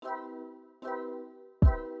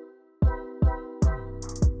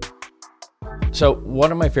So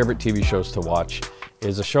one of my favorite TV shows to watch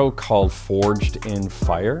is a show called Forged in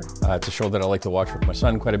Fire. It's a show that I like to watch with my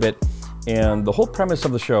son quite a bit. And the whole premise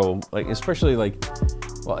of the show, it's actually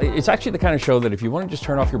the kind of show that if you want to just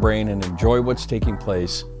turn off your brain and enjoy what's taking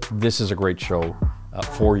place, this is a great show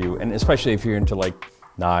for you. And especially if you're into like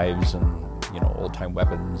knives and, old time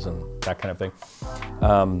weapons and that kind of thing.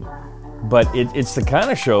 But it's the kind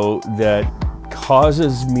of show that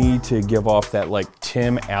causes me to give off that like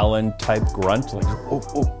Tim Allen type grunt, like, oh,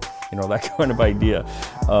 that kind of idea.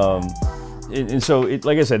 And so,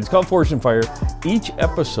 like I said, it's called Forged in Fire. Each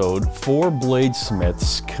episode, 4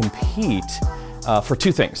 bladesmiths compete for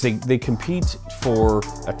 2 things. They compete for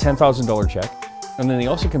a $10,000 check, and then they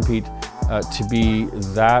also compete to be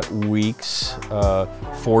that week's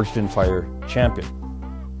Forged in Fire champion.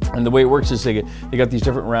 And the way it works is they got these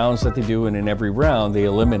different rounds that they do, and in every round they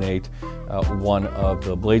eliminate one of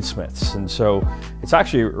the bladesmiths. And so it's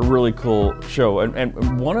actually a really cool show.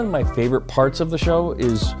 And one of my favorite parts of the show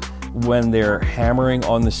is when they're hammering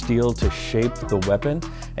on the steel to shape the weapon,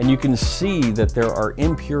 and you can see that there are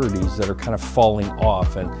impurities that are kind of falling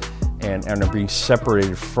off and are being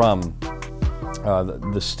separated from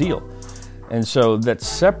the steel. And so that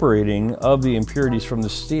separating of the impurities from the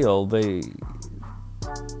steel,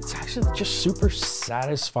 it's actually just super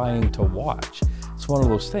satisfying to watch. It's one of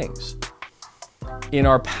those things. In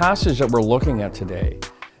our passage that we're looking at today,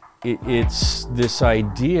 it's this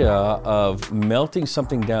idea of melting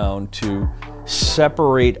something down to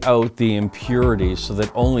separate out the impurities so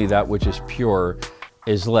that only that which is pure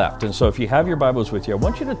is left. And so if you have your Bibles with you, I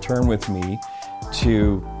want you to turn with me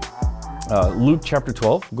to Luke chapter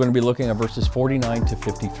 12. We're going to be looking at verses 49 to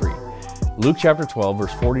 53. Luke chapter 12,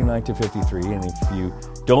 verse 49 to 53. And if you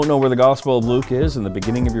don't know where the Gospel of Luke is, in the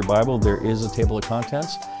beginning of your Bible, there is a table of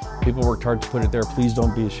contents. People worked hard to put it there. Please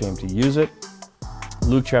don't be ashamed to use it.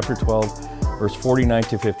 Luke chapter 12, verse 49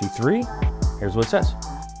 to 53. Here's what it says.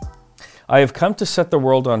 I have come to set the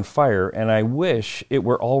world on fire, and I wish it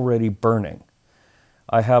were already burning.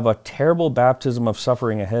 I have a terrible baptism of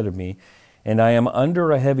suffering ahead of me, and I am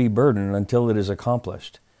under a heavy burden until it is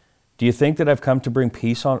accomplished. Do you think that I've come to bring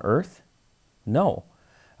peace on earth? No.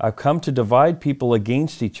 I've come to divide people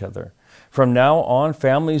against each other. From now on,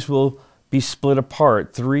 families will be split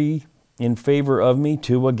apart, 3 in favor of me,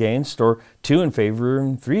 2 against, or 2 in favor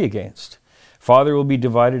and 3 against. Father will be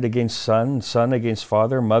divided against son, son against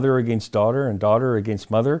father, mother against daughter, and daughter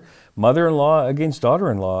against mother, mother-in-law against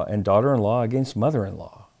daughter-in-law, and daughter-in-law against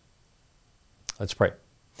mother-in-law. Let's pray.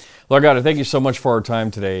 Lord God, I thank you so much for our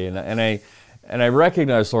time today, and I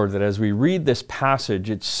recognize, Lord, that as we read this passage,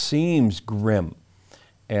 it seems grim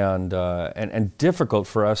and difficult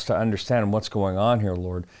for us to understand what's going on here,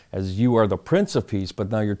 Lord, as you are the Prince of Peace, but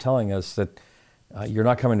now you're telling us that you're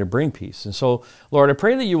not coming to bring peace. And so, Lord, I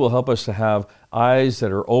pray that you will help us to have eyes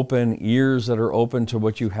that are open, ears that are open to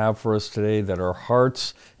what you have for us today, that our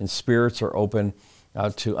hearts and spirits are open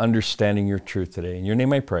to understanding your truth today. In your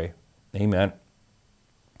name I pray. Amen.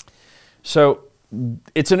 So,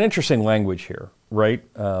 it's an interesting language here, right?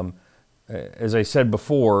 As I said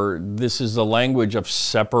before, this is the language of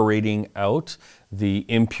separating out the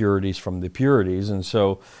impurities from the purities. And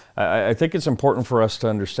so I think it's important for us to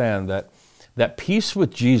understand that peace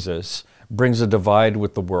with Jesus brings a divide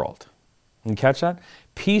with the world. Can you catch that?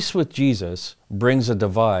 Peace with Jesus brings a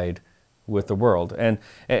divide with the world. And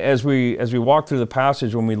as we walk through the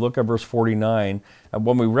passage, when we look at verse 49,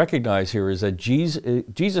 what we recognize here is that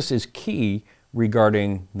Jesus is key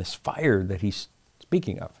regarding this fire that he's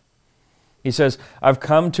speaking of. He says, I've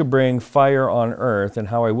come to bring fire on earth, and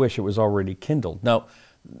how I wish it was already kindled. Now,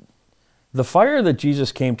 the fire that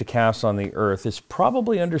Jesus came to cast on the earth is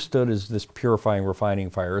probably understood as this purifying, refining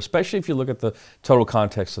fire, especially if you look at the total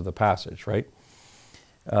context of the passage, right?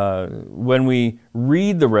 When we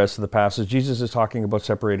read the rest of the passage, Jesus is talking about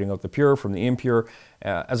separating out the pure from the impure.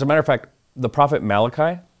 As a matter of fact, the prophet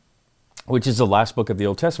Malachi, which is the last book of the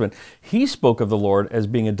Old Testament, he spoke of the Lord as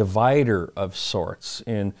being a divider of sorts.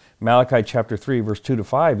 In Malachi chapter 3, verse 2 to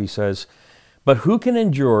 5, he says, but who can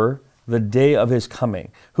endure the day of his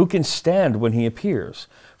coming? Who can stand when he appears?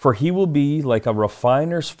 For he will be like a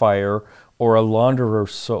refiner's fire or a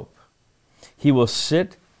launderer's soap. He will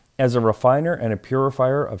sit as a refiner and a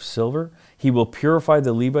purifier of silver. He will purify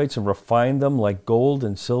the Levites and refine them like gold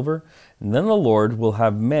and silver. And then the Lord will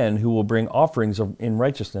have men who will bring offerings in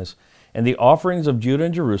righteousness, and the offerings of Judah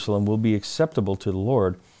and Jerusalem will be acceptable to the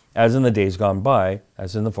Lord, as in the days gone by,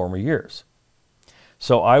 as in the former years.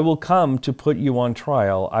 So I will come to put you on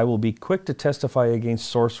trial. I will be quick to testify against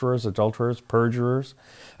sorcerers, adulterers, perjurers,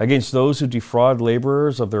 against those who defraud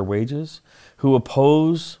laborers of their wages, who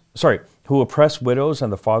oppress widows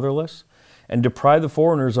and the fatherless, and deprive the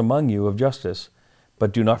foreigners among you of justice.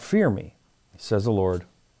 But do not fear me, says the Lord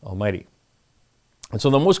Almighty. And so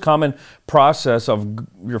the most common process of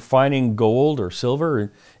refining gold or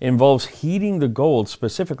silver involves heating the gold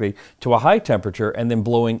specifically to a high temperature and then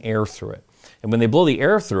blowing air through it. And when they blow the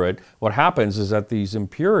air through it, what happens is that these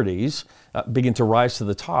impurities begin to rise to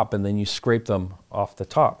the top, and then you scrape them off the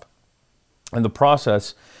top. And the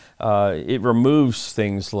process, it removes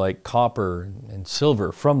things like copper and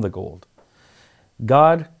silver from the gold.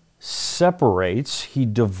 God separates, he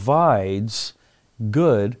divides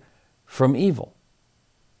good from evil.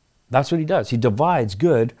 That's what he does. He divides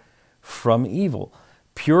good from evil,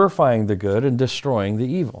 purifying the good and destroying the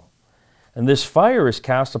evil. And this fire is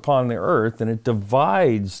cast upon the earth, and it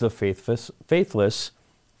divides the faithless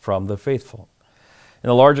from the faithful. In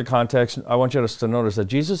a larger context, I want you to notice that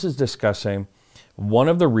Jesus is discussing one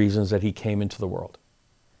of the reasons that he came into the world.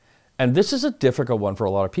 And this is a difficult one for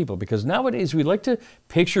a lot of people, because nowadays we like to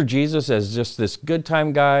picture Jesus as just this good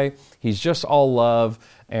time guy. He's just all love,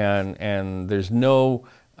 and there's no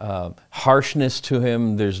harshness to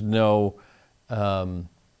him. There's no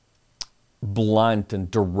blunt and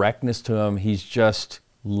directness to him. He's just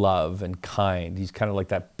love and kind. He's kind of like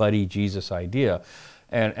that buddy Jesus idea.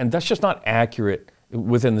 And that's just not accurate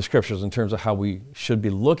within the scriptures in terms of how we should be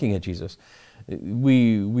looking at Jesus.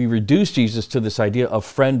 We reduce Jesus to this idea of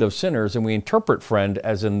friend of sinners, and we interpret friend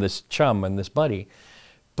as in this chum and this buddy.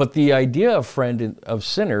 But the idea of friend of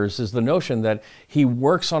sinners is the notion that he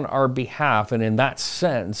works on our behalf, and in that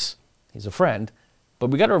sense, he's a friend.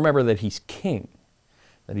 But we got to remember that he's king,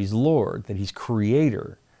 that he's Lord, that he's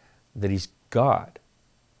creator, that he's God.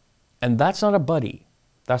 And that's not a buddy.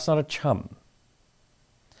 That's not a chum.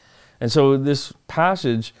 And so this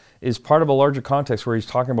passage is part of a larger context where he's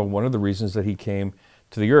talking about one of the reasons that he came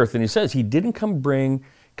to the earth. And he says he didn't come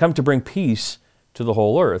to bring peace to the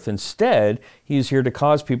whole earth. Instead, he is here to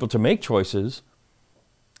cause people to make choices,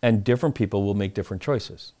 and different people will make different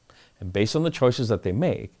choices. And based on the choices that they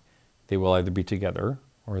make, they will either be together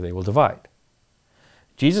or they will divide.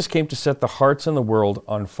 Jesus came to set the hearts and the world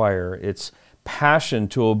on fire. It's passion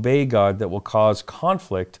to obey God that will cause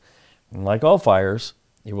conflict. And like all fires,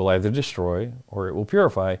 it will either destroy or it will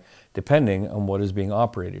purify, depending on what is being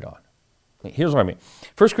operated on. Here's what I mean.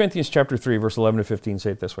 1 Corinthians chapter 3, verse 11 to 15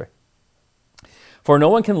 say it this way. For no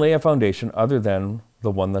one can lay a foundation other than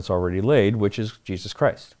the one that's already laid, which is Jesus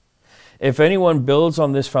Christ. If anyone builds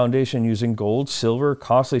on this foundation using gold, silver,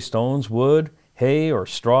 costly stones, wood, hay, or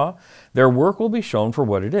straw, their work will be shown for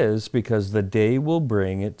what it is, because the day will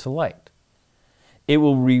bring it to light. It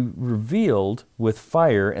will be revealed with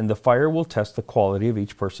fire, and the fire will test the quality of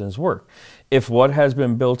each person's work. If what has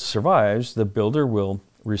been built survives, the builder will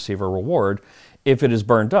receive a reward. If it is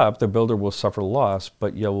burned up, the builder will suffer loss,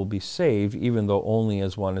 but yet will be saved, even though only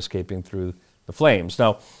as one escaping through the flames.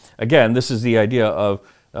 Now, again, this is the idea of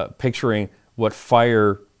picturing what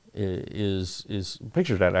fire is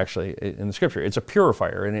pictured at, actually, in the scripture. It's a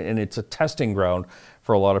purifier, and it's a testing ground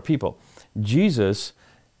for a lot of people. Jesus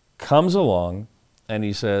comes along, and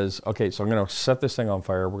he says, okay, so I'm going to set this thing on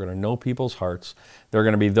fire. We're going to know people's hearts. There are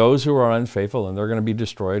going to be those who are unfaithful, and they're going to be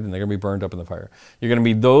destroyed, and they're going to be burned up in the fire. You're going to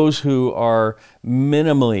be those who are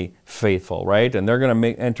minimally faithful, right? And they're going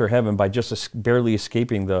to enter heaven by just barely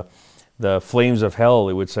escaping the flames of hell,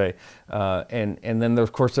 it would say. And then,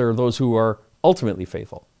 of course, there are those who are ultimately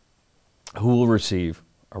faithful, who will receive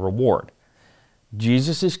a reward.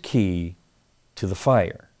 Jesus is key to the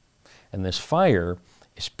fire. And this fire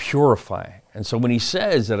is purifying. And so when he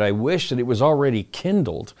says that I wish that it was already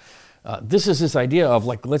kindled, this is this idea of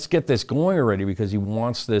like, let's get this going already, because he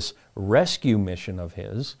wants this rescue mission of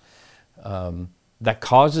his that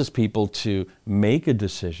causes people to make a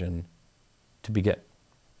decision to begin.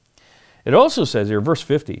 It also says here, verse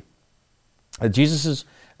 50, that Jesus is,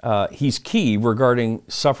 he's key regarding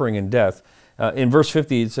suffering and death. In verse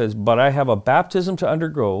 50 it says, but I have a baptism to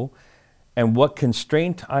undergo, and what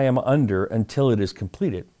constraint I am under until it is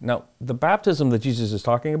completed. Now, the baptism that Jesus is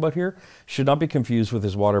talking about here should not be confused with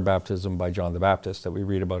his water baptism by John the Baptist that we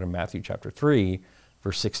read about in Matthew chapter 3,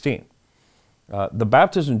 verse 16. The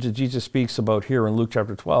baptism that Jesus speaks about here in Luke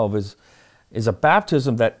chapter 12 is a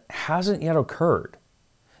baptism that hasn't yet occurred.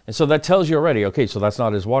 And so that tells you already, okay, so that's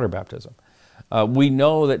not his water baptism. We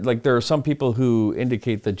know that there are some people who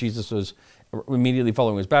indicate that Jesus was immediately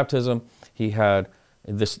following his baptism. We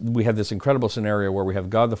had this incredible scenario where we have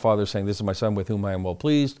God the Father saying, this is my Son with whom I am well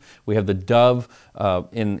pleased. We have the dove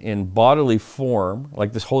in bodily form,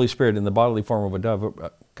 like this Holy Spirit in the bodily form of a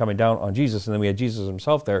dove coming down on Jesus. And then we had Jesus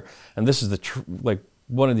himself there. And this is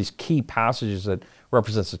one of these key passages that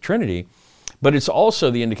represents the Trinity. But it's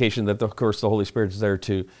also the indication that, of course, the Holy Spirit is there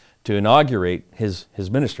to to inaugurate his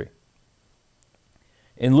ministry.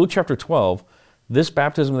 In Luke chapter 12, this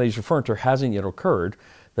baptism that he's referring to hasn't yet occurred.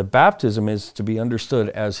 The baptism is to be understood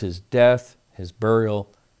as his death, his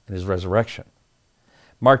burial, and his resurrection.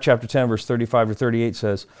 Mark chapter 10, verse 35 to 38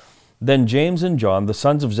 says, Then James and John, the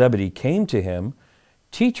sons of Zebedee, came to him.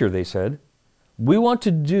 Teacher, they said, we want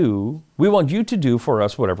you to do for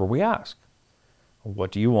us whatever we ask.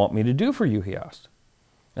 What do you want me to do for you, he asked.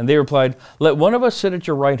 And they replied, Let one of us sit at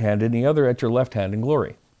your right hand and the other at your left hand in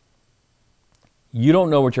glory. You don't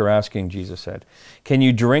know what you're asking, Jesus said. Can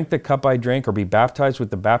you drink the cup I drink or be baptized with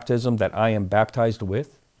the baptism that I am baptized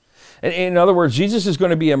with? In other words, Jesus is going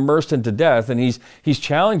to be immersed into death, and he's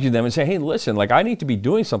challenging them and saying, hey, listen, like I need to be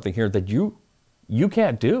doing something here that you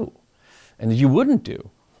can't do and that you wouldn't do.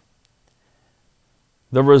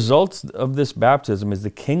 The result of this baptism is the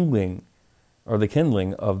kindling of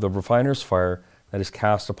the refiner's fire that is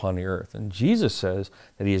cast upon the earth. And Jesus says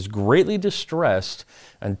that he is greatly distressed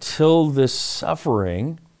until this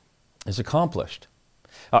suffering is accomplished.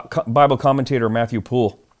 Bible commentator Matthew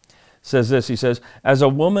Poole says this. He says, as a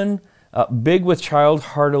woman big with child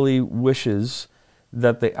heartily wishes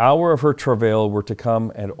that the hour of her travail were to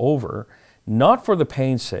come and over, not for the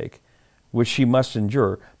pain's sake, which she must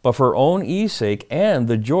endure, but for her own ease sake and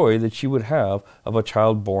the joy that she would have of a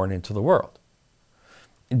child born into the world.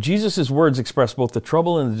 Jesus' words express both the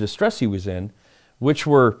trouble and the distress he was in, which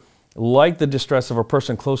were like the distress of a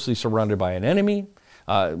person closely surrounded by an enemy.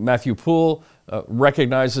 Matthew Poole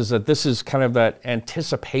recognizes that this is kind of that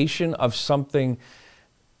anticipation of something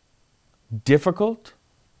difficult,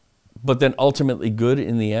 but then ultimately good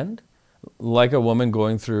in the end, like a woman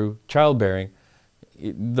going through childbearing.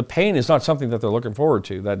 The pain is not something that they're looking forward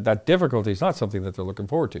to. That difficulty is not something that they're looking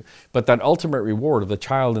forward to. But that ultimate reward of the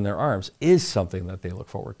child in their arms is something that they look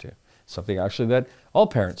forward to. Something actually that all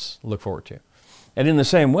parents look forward to. And in the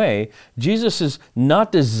same way, Jesus is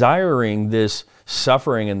not desiring this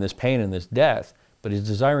suffering and this pain and this death, but he's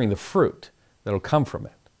desiring the fruit that will come from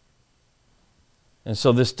it. And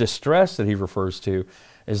so this distress that he refers to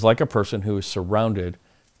is like a person who is surrounded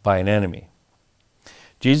by an enemy.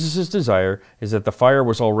 Jesus' desire is that the fire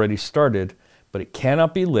was already started, but it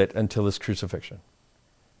cannot be lit until his crucifixion.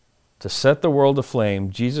 To set the world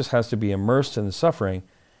aflame, Jesus has to be immersed in the suffering,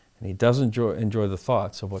 and he doesn't enjoy the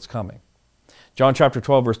thoughts of what's coming. John chapter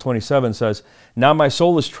 12, verse 27 says, Now my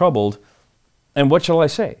soul is troubled, and what shall I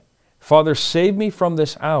say? Father, save me from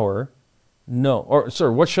this hour. No. Or,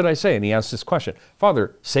 sir, what should I say? And he asks this question.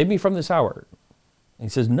 Father, save me from this hour. And he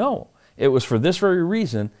says, no. It was for this very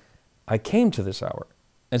reason I came to this hour.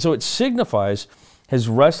 And so it signifies his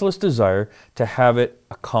restless desire to have it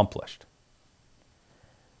accomplished.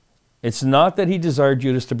 It's not that he desired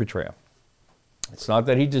Judas to betray him. It's not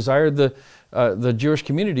that he desired the Jewish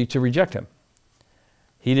community to reject him.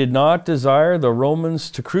 He did not desire the Romans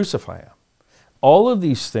to crucify him. All of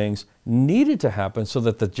these things needed to happen so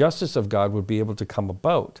that the justice of God would be able to come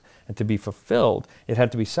about and to be fulfilled. It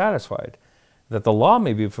had to be satisfied, that the law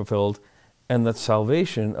may be fulfilled and that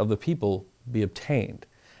salvation of the people be obtained.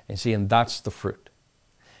 And see, and that's the fruit.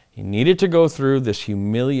 He needed to go through this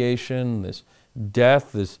humiliation, this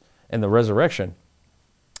death, and the resurrection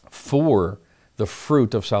for the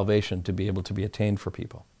fruit of salvation to be able to be attained for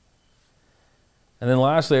people. And then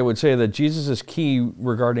lastly, I would say that Jesus is key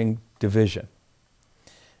regarding division.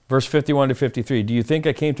 Verse 51 to 53, do you think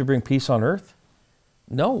I came to bring peace on earth?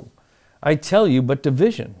 No, I tell you, but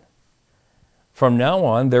division. From now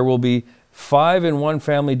on, there will be 5 in one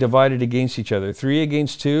family divided against each other, 3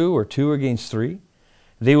 against 2, or 2 against 3.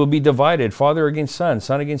 They will be divided, father against son,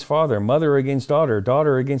 son against father, mother against daughter,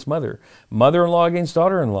 daughter against mother, mother-in-law against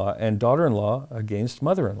daughter-in-law, and daughter-in-law against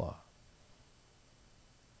mother-in-law.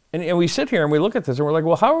 And we sit here and we look at this and we're like,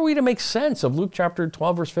 well, how are we to make sense of Luke chapter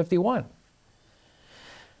 12, verse 51?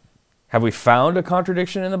 Have we found a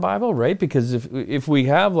contradiction in the Bible, right? Because if we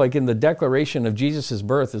have, like in the declaration of Jesus'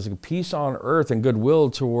 birth, is peace on earth and goodwill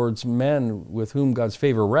towards men with whom God's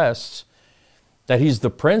favor rests, that he's the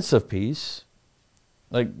Prince of Peace,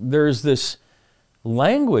 like there's this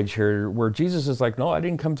language here where Jesus is like, no, I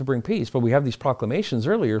didn't come to bring peace, but we have these proclamations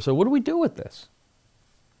earlier, so what do we do with this?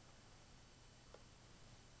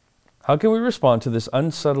 How can we respond to this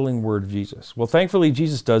unsettling word of Jesus? Well, thankfully,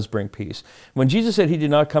 Jesus does bring peace. When Jesus said he did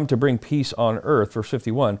not come to bring peace on earth, verse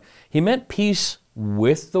 51, he meant peace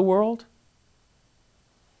with the world.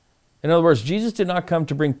 In other words, Jesus did not come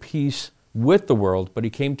to bring peace with the world, but he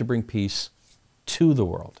came to bring peace to the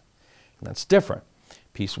world. And that's different.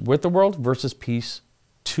 Peace with the world versus peace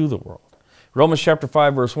to the world. Romans chapter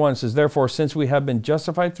 5, verse 1 says, therefore, since we have been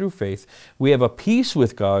justified through faith, we have a peace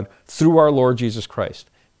with God through our Lord Jesus Christ.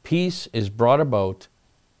 Peace is brought about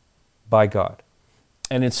by God.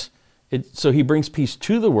 And so he brings peace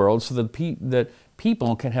to the world so that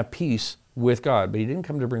people can have peace with God. But he didn't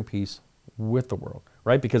come to bring peace with the world,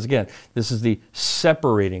 right? Because again, this is the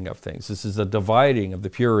separating of things. This is the dividing of the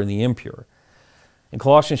pure and the impure. In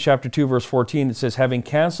Colossians chapter 2, verse 14, it says, having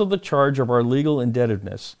canceled the charge of our legal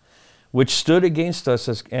indebtedness, which stood against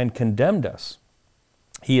us and condemned us,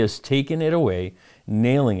 he has taken it away,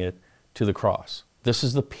 nailing it to the cross. This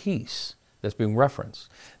is the peace that's being referenced.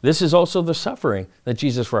 This is also the suffering that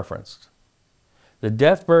Jesus referenced. The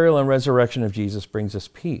death, burial, and resurrection of Jesus brings us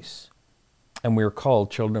peace. And we are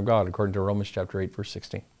called children of God, according to Romans chapter 8, verse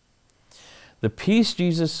 16. The peace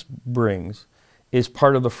Jesus brings is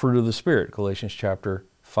part of the fruit of the Spirit, Galatians chapter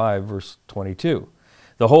 5, verse 22.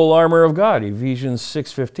 The whole armor of God, Ephesians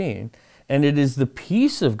 6:15. And it is the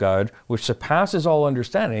peace of God which surpasses all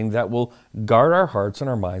understanding that will guard our hearts and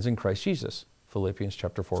our minds in Christ Jesus, Philippians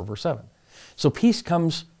chapter 4, verse 7. So peace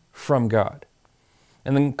comes from God.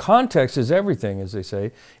 And then context is everything, as they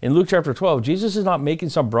say. In Luke chapter 12, Jesus is not making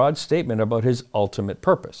some broad statement about his ultimate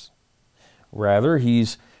purpose. Rather,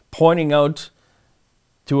 he's pointing out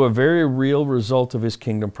to a very real result of his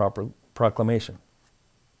kingdom proclamation.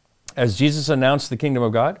 As Jesus announced the kingdom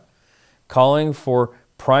of God, calling for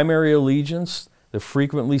primary allegiance, the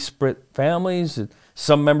frequently split families,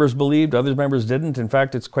 some members believed, other members didn't. In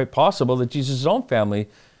fact, it's quite possible that Jesus' own family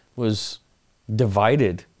was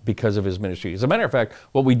divided because of his ministry. As a matter of fact,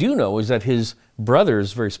 what we do know is that his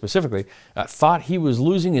brothers, very specifically, thought he was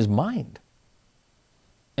losing his mind.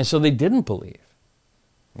 And so they didn't believe.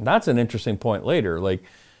 And that's an interesting point later. Like,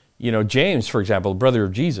 James, for example, brother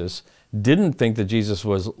of Jesus, didn't think that Jesus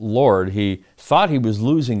was Lord. He thought he was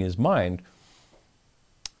losing his mind.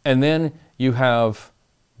 And then you have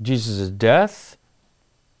Jesus' death,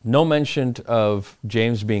 no mention of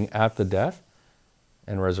James being at the death,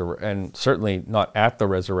 and certainly not at the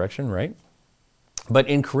resurrection, right? But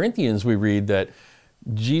in Corinthians, we read that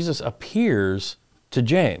Jesus appears to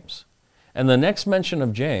James. And the next mention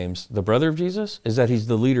of James, the brother of Jesus, is that he's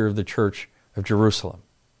the leader of the church of Jerusalem.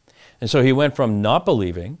 And so he went from not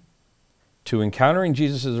believing to encountering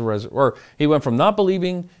Jesus as a resurrection, or he went from not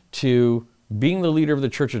believing to being the leader of the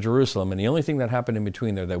church of Jerusalem. And the only thing that happened in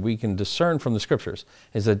between there that we can discern from the scriptures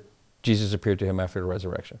is that Jesus appeared to him after the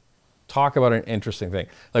resurrection. Talk about an interesting thing.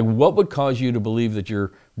 Like, what would cause you to believe that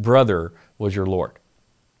your brother was your Lord?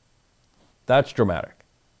 That's dramatic.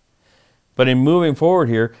 But in moving forward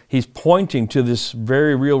here, he's pointing to this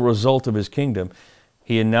very real result of his kingdom.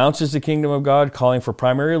 He announces the kingdom of God, calling for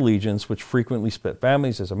primary allegiance, which frequently split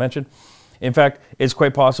families, as I mentioned. In fact, it's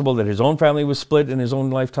quite possible that his own family was split in his own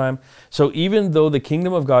lifetime. So even though the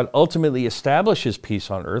kingdom of God ultimately establishes peace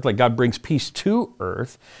on earth, like God brings peace to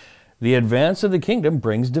earth, the advance of the kingdom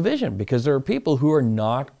brings division, because there are people who are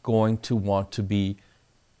not going to want to be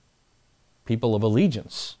people of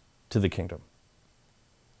allegiance to the kingdom.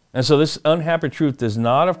 And so this unhappy truth does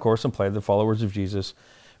not, of course, imply that followers of Jesus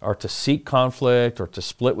are to seek conflict or to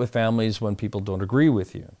split with families when people don't agree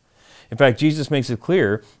with you. In fact, Jesus makes it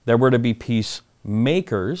clear that we're to be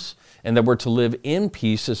peacemakers and that we're to live in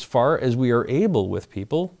peace as far as we are able with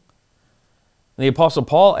people. And the Apostle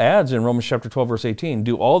Paul adds in Romans chapter 12, verse 18,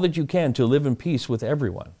 do all that you can to live in peace with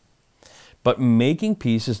everyone. But making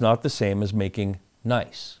peace is not the same as making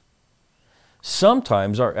nice.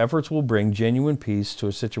 Sometimes our efforts will bring genuine peace to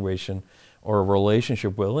a situation, or a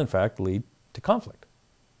relationship will, in fact, lead to conflict.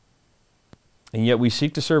 And yet we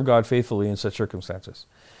seek to serve God faithfully in such circumstances.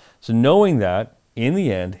 So knowing that, in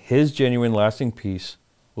the end, his genuine lasting peace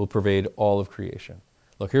will pervade all of creation.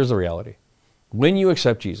 Look, here's the reality. When you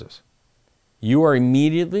accept Jesus, you are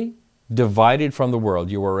immediately divided from the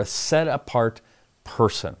world. You are a set-apart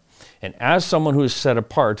person. And as someone who is set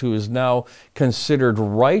apart, who is now considered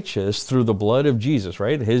righteous through the blood of Jesus,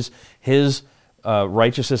 right? His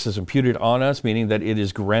righteousness is imputed on us, meaning that it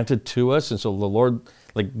is granted to us. And so the Lord,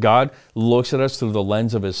 like God, looks at us through the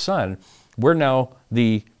lens of his Son. We're now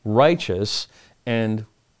the righteous, and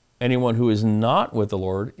anyone who is not with the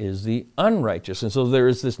Lord is the unrighteous. And so there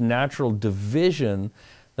is this natural division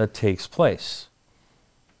that takes place.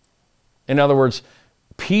 In other words,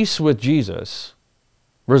 peace with Jesus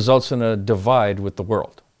results in a divide with the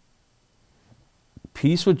world.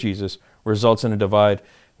 Peace with Jesus results in a divide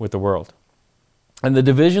with the world. And the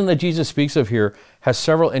division that Jesus speaks of here has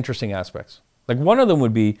several interesting aspects. Like, one of them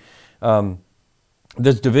would be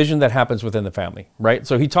this division that happens within the family, right?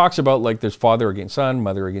 So he talks about, like, there's father against son,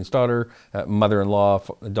 mother against daughter, mother-in-law,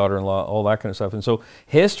 daughter-in-law, all that kind of stuff. And so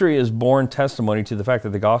history is borne testimony to the fact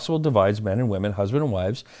that the gospel divides men and women, husband and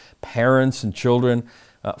wives, parents and children,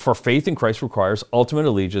 for faith in Christ requires ultimate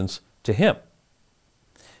allegiance to him.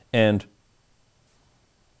 And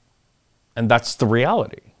And that's the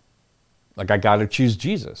reality. Like, I got to choose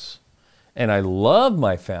Jesus. And I love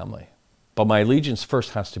my family, but my allegiance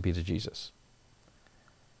first has to be to Jesus.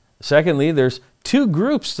 Secondly, there's two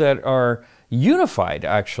groups that are unified,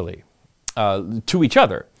 actually, to each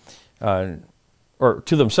other, or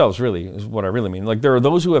to themselves, really, is what I really mean. Like, there are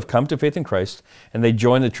those who have come to faith in Christ, and they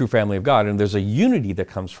join the true family of God, and there's a unity that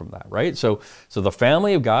comes from that, right? So the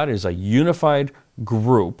family of God is a unified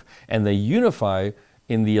group, and they unify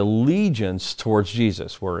in the allegiance towards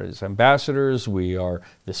Jesus. We're his ambassadors, we are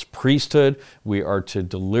this priesthood, we are to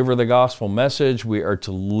deliver the gospel message, we are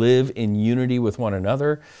to live in unity with one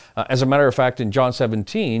another. As a matter of fact, in John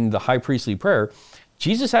 17, the high priestly prayer,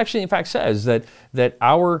 Jesus actually in fact says that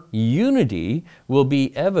our unity will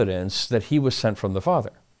be evidence that he was sent from the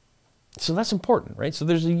Father. So that's important, right? So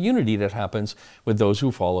there's a unity that happens with those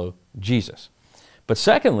who follow Jesus. But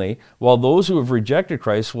secondly, while those who have rejected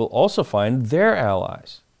Christ will also find their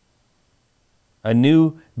allies, a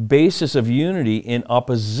new basis of unity in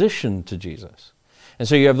opposition to Jesus. And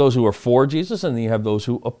so you have those who are for Jesus, and then you have those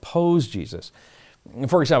who oppose Jesus.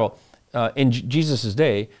 For example, in Jesus'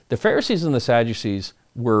 day, the Pharisees and the Sadducees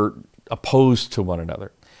were opposed to one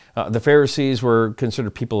another. The Pharisees were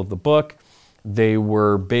considered people of the book. They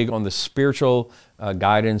were big on the spiritual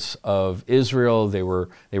guidance of Israel. They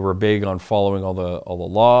were big on following all the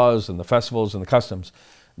laws and the festivals and the customs.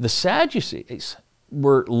 The Sadducees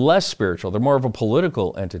were less spiritual. They're more of a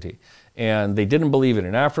political entity, and they didn't believe in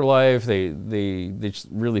an afterlife. They just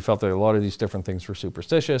really felt that a lot of these different things were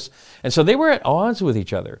superstitious, and so they were at odds with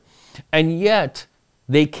each other. And yet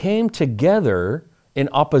they came together in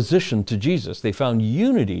opposition to Jesus. They found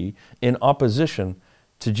unity in opposition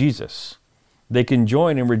to Jesus. They can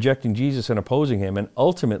join in rejecting Jesus and opposing him and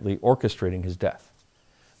ultimately orchestrating his death.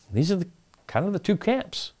 These are kind of the two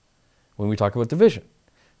camps when we talk about division.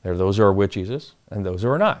 There are those who are with Jesus and those who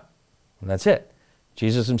are not. And that's it.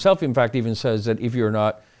 Jesus himself, in fact, even says that if you're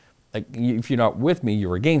not with me,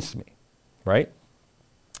 you're against me, right?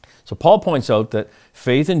 So Paul points out that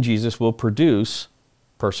faith in Jesus will produce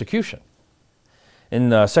persecution.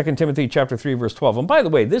 In 2 Timothy chapter 3, verse 12, and by the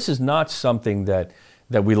way, this is not something that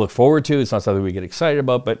we look forward to. It's not something we get excited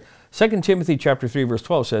about. But 2 Timothy chapter 3, verse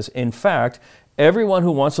 12 says, in fact, everyone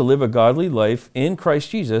who wants to live a godly life in Christ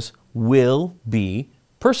Jesus will be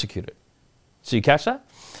persecuted. So you catch that?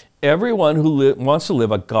 Everyone who wants to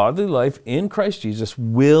live a godly life in Christ Jesus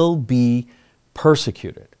will be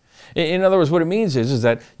persecuted. In other words, what it means is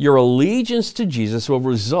that your allegiance to Jesus will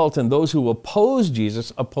result in those who oppose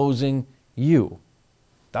Jesus opposing you.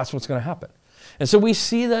 That's what's going to happen. And so we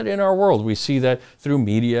see that in our world. We see that through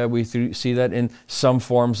media. We see that in some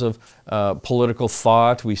forms of political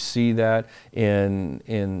thought. We see that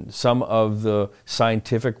in some of the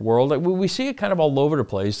scientific world. We see it kind of all over the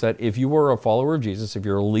place, that if you were a follower of Jesus, if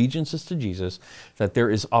your allegiance is to Jesus, that there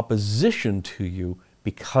is opposition to you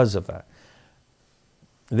because of that.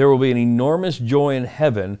 There will be an enormous joy in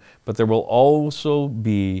heaven, but there will also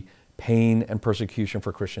be pain and persecution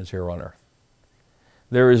for Christians here on earth.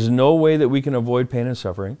 There is no way that we can avoid pain and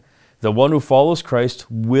suffering. The one who follows Christ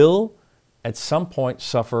will at some point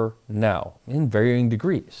suffer now in varying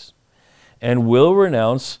degrees, and will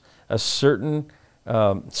renounce a certain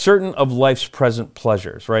of life's present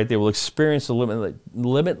pleasures, right? They will experience the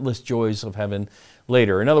limitless joys of heaven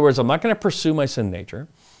later. In other words, I'm not going to pursue my sin nature.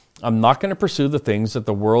 I'm not going to pursue the things that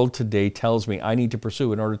the world today tells me I need to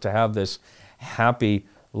pursue in order to have this happy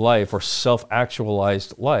life or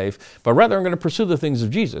self-actualized life, but rather I'm going to pursue the things of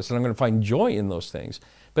Jesus, and I'm going to find joy in those things.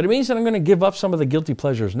 But it means that I'm going to give up some of the guilty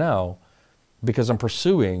pleasures now because I'm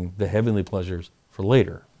pursuing the heavenly pleasures for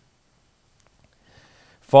later.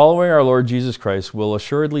 Following our Lord Jesus Christ will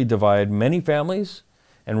assuredly divide many families,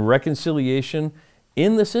 and reconciliation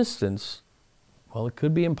in this instance, well, it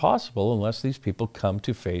could be impossible unless these people come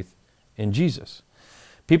to faith in Jesus.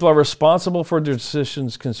 People are responsible for their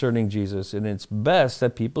decisions concerning Jesus, and it's best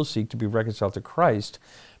that people seek to be reconciled to Christ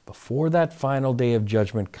before that final day of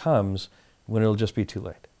judgment comes, when it'll just be too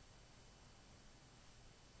late.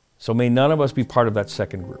 So may none of us be part of that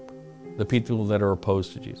second group, the people that are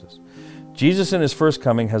opposed to Jesus. Jesus in his first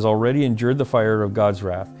coming has already endured the fire of God's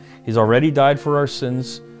wrath. He's already died for our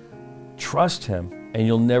sins. Trust him, and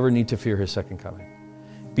you'll never need to fear his second coming.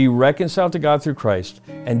 Be reconciled to God through Christ,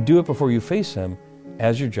 and do it before you face him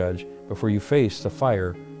as your judge, before you face the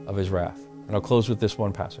fire of his wrath. And I'll close with this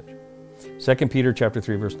one passage. 2 Peter chapter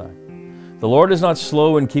 3, verse 9. The Lord is not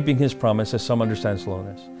slow in keeping his promise, as some understand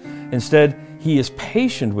slowness. Instead, he is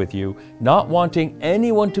patient with you, not wanting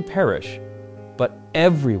anyone to perish, but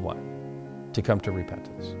everyone to come to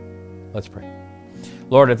repentance. Let's pray.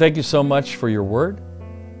 Lord, I thank you so much for your word.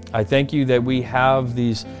 I thank you that we have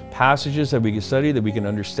these passages that we can study, that we can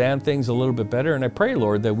understand things a little bit better. And I pray,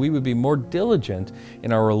 Lord, that we would be more diligent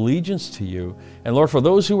in our allegiance to you. And Lord, for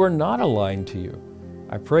those who are not aligned to you,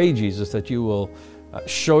 I pray, Jesus, that you will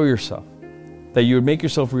show yourself, that you would make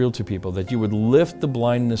yourself real to people, that you would lift the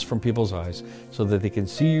blindness from people's eyes so that they can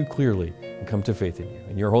see you clearly and come to faith in you.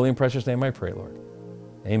 In your holy and precious name I pray, Lord.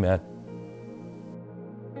 Amen.